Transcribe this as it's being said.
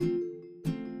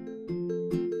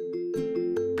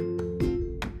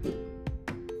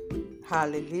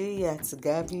Hallelujah, to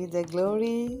God be the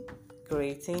glory.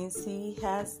 Great things He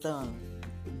has done.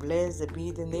 Blessed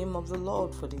be the name of the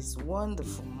Lord for this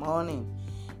wonderful morning.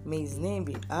 May His name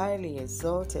be highly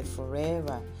exalted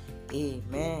forever.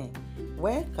 Amen.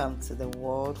 Welcome to the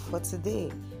word for today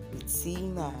with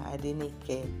Tina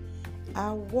Adenike.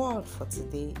 Our word for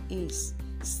today is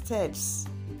steps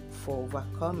for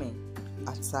overcoming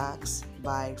attacks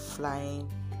by flying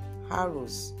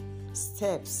arrows.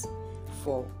 Steps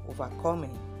for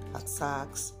overcoming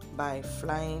attacks by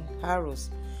flying arrows.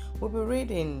 We'll be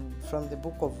reading from the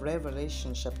book of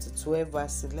Revelation, chapter 12,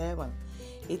 verse 11.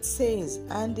 It says,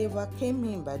 "And they overcame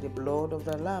him by the blood of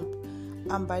the Lamb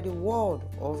and by the word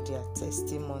of their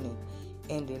testimony,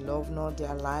 and they loved not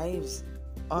their lives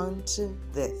unto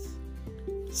death."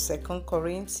 2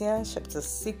 Corinthians chapter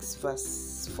 6,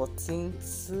 verses 14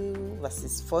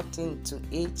 to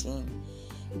 18.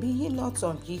 "Be ye not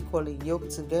unequally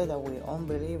yoked together with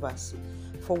unbelievers.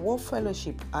 For what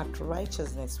fellowship hath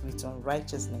righteousness with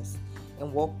unrighteousness?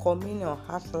 And what communion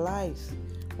hath light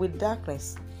with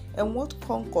darkness? And what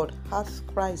concord hath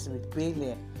Christ with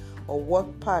Belial? Or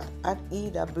what part hath he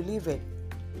that believeth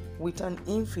with an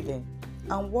infidel?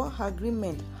 And what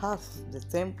agreement hath the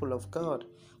temple of God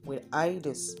with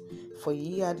idols? For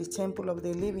ye are the temple of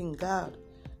the living God.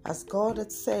 As God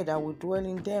hath said, I will dwell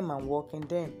in them and walk in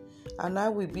them, and I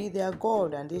will be their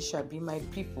God, and they shall be my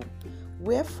people.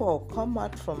 Wherefore come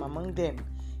out from among them,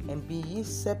 and be ye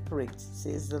separate,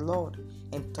 says the Lord,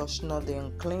 and touch not the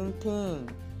unclean thing.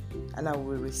 And I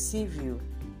will receive you,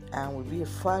 and will be a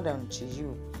father unto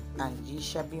you, and ye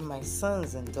shall be my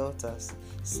sons and daughters,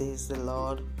 says the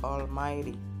Lord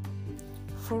Almighty."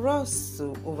 For us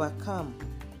to overcome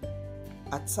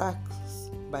attacks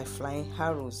by flying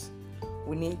arrows,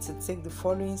 we need to take the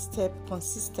following step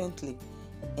consistently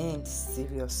and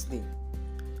seriously.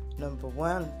 Number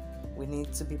 1, we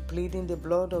need to be pleading the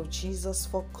blood of Jesus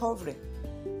for covering.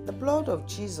 The blood of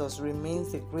Jesus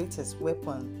remains the greatest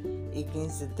weapon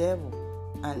against the devil,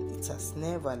 and it has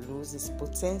never lost its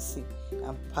potency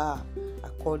and power,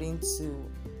 according to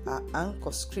our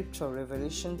anchor scripture,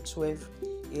 Revelation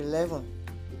 12:11,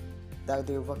 that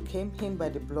they overcame him by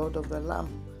the blood of the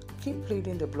Lamb. Keep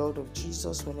pleading the blood of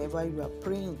Jesus whenever you are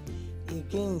praying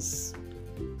against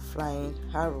flying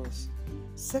arrows.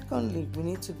 Secondly, we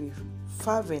need to be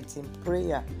fervent in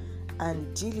prayer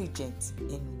and diligent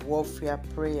in warfare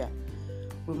prayer.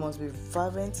 We must be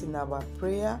fervent in our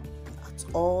prayer at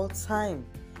all times.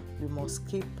 We must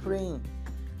keep praying,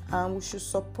 and we should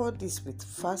support this with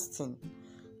fasting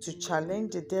to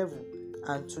challenge the devil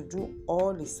and to do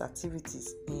all his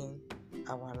activities in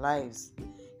our lives.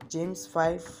 James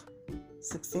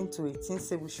 5:16-18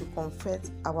 says we should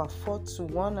confess our faults to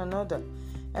one another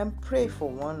and pray for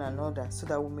one another so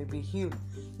that we may be healed.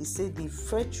 He said, "The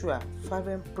effectual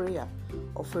fervent prayer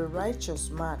of a righteous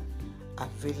man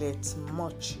availeth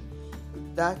much."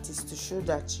 That is to show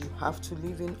that you have to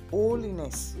live in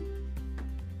holiness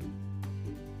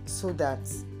so that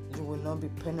you will not be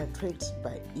penetrated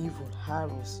by evil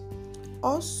arrows.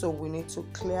 Also, we need to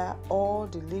clear all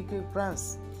the legal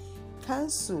grounds,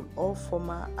 cancel all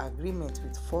former agreements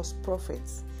with false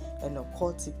prophets and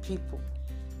occultic people.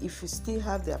 If you still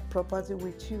have their property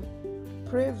with you,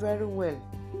 pray very well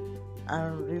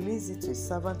and release it to a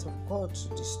servant of God to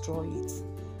destroy it,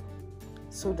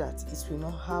 so that it will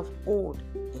not have hold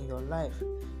in your life.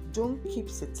 Don't keep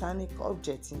satanic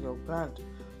objects in your ground.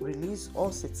 Release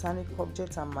all satanic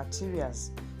objects and materials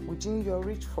within your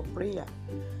reach for prayer.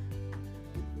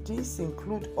 These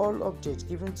include all objects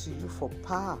given to you for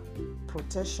power,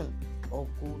 protection, or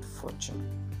good fortune.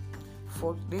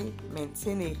 Fourthly,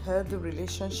 maintain a healthy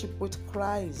relationship with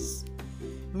Christ.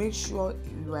 Make sure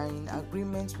you are in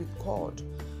agreement with God.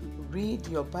 Read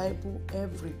your Bible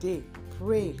every day.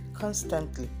 Pray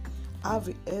constantly. Have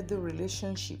a healthy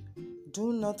relationship.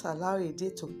 Do not allow a day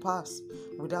to pass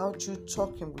without you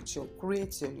talking with your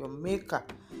Creator, your Maker.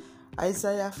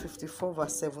 Isaiah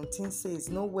 54:17 says,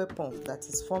 "No weapon that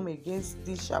is formed against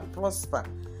thee shall prosper,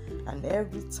 and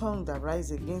every tongue that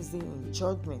rises against thee in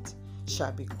judgment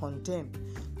shall be condemned."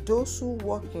 Those who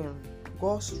walk in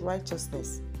God's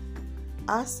righteousness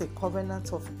has a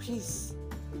covenant of peace,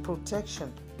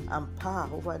 protection, and power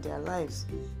over their lives,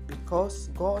 because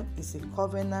God is a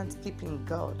covenant-keeping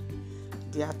God.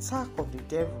 The attack of the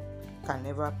devil can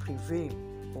never prevail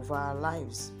over our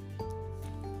lives.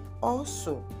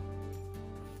 Also,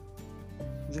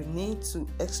 you need to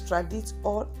extradite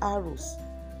all arrows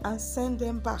and send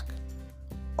them back.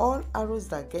 All arrows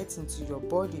that get into your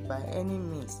body by any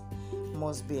means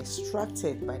must be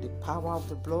extracted by the power of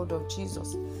the blood of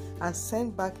Jesus and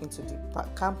sent back into the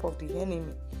camp of the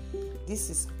enemy. This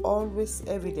is always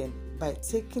evident by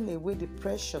taking away the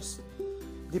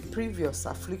previous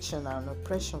affliction and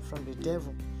oppression from the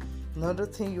devil. Another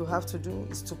thing you have to do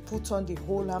is to put on the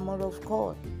whole armor of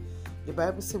God. The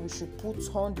Bible says we should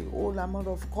put on the whole armor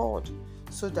of God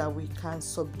so that we can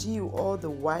subdue all the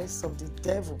wiles of the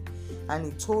devil. And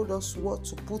he told us what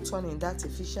to put on in that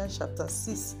Ephesians chapter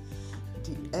 6.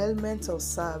 The helmet of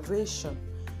salvation,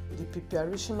 the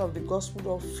preparation of the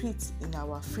gospel of faith in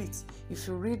our feet. If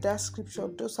you read that scripture,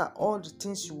 those are all the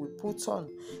things you will put on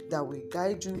that will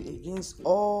guide you against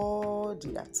all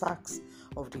the attacks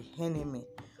of the enemy.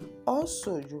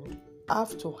 Also, you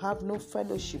have to have no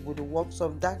fellowship with the works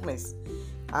of darkness.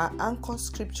 Our anchor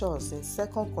scriptures in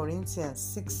 2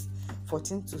 Corinthians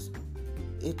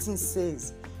 6:14-18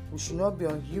 says, we should not be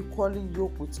unequally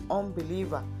yoked with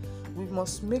unbelievers. We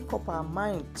must make up our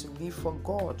mind to live for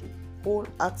God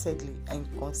wholeheartedly and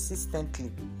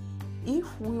consistently. If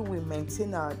we will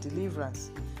maintain our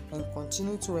deliverance and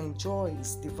continue to enjoy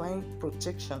His divine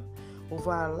protection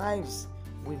over our lives,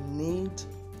 we need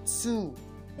to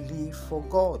live for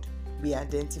God, be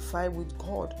identified with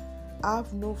God,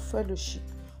 have no fellowship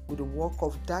with the work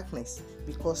of darkness,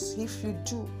 because if you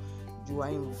do, you are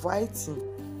inviting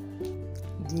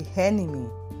the enemy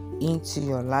into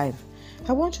your life.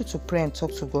 I want you to pray and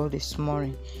talk to God this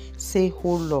morning. Say,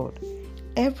 oh Lord,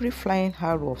 every flying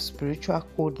arrow of spiritual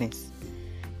coldness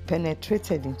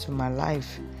penetrated into my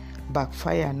life,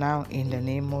 backfire now in the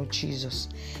name of Jesus.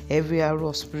 Every arrow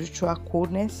of spiritual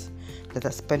coldness that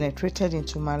has penetrated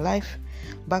into my life,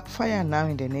 backfire now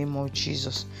in the name of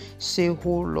Jesus. Say,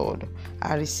 oh Lord,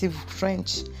 I receive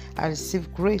strength, I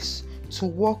receive grace to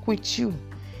walk with you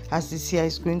as this year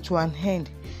is going to an end,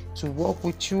 to walk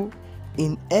with you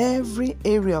in every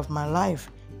area of my life.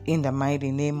 In the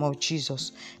mighty name of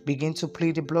Jesus, begin to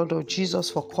plead the blood of Jesus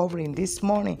for covering this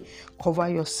morning. Cover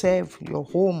yourself, your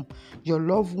home, your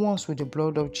loved ones with the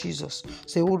blood of Jesus.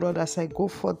 Say, oh Lord, as I go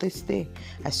for this day,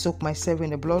 I soak myself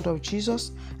in the blood of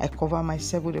Jesus. I cover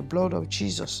myself with the blood of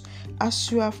Jesus.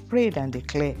 As you have prayed and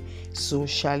declared, so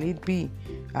shall it be.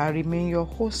 I remain your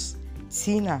host,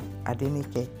 Tina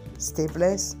Adenike. Stay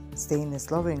blessed, stay in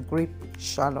His love and grip.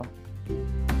 Shalom.